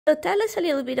So tell us a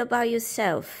little bit about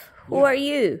yourself. Who are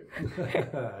you?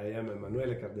 I am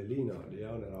Emanuele Cardellino, the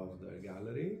owner of the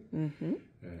gallery.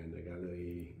 And the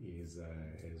gallery is,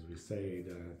 as we said,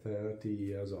 30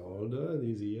 years old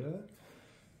this year.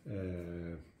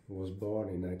 Was born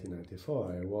in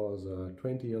 1994. I was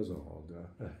 20 years old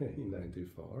in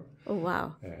 94. Oh,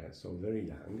 wow. So very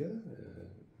young.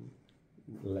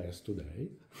 Less today.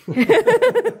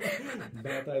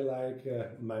 But I like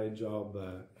my job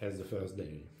as the first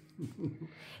day.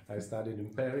 I studied in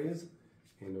Paris,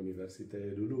 in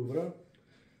Université du Louvre,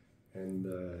 and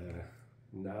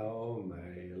now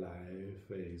my life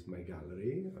is my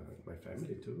gallery, my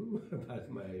family too,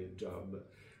 but my job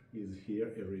is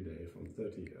here every day from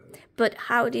 30 years. But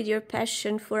how did your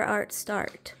passion for art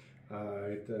start?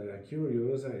 It's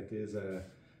curious, it is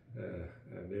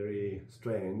very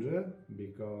strange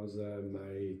because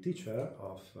my teacher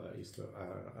of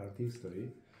art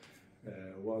history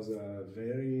was a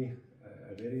very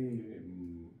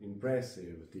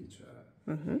impressive teacher.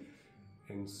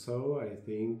 And so I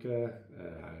think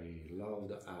I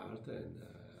loved art and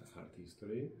art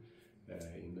history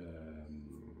in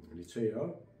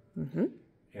Liceo,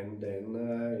 and then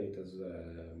it has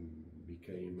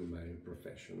became my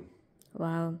profession.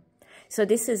 Wow. So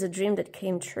this is a dream that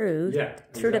came true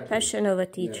through the passion of a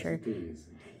teacher. Yes, it is.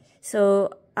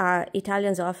 So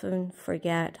Italians often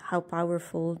forget how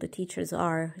powerful the teachers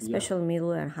are, especially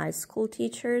middle and high school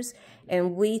teachers.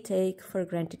 And we take for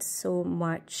granted so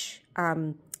much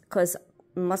because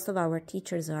most of our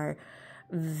teachers are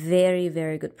very,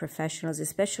 very good professionals,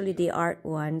 especially the art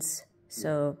ones.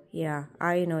 So yeah,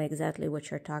 I know exactly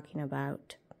what you're talking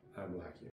about. I'm lucky.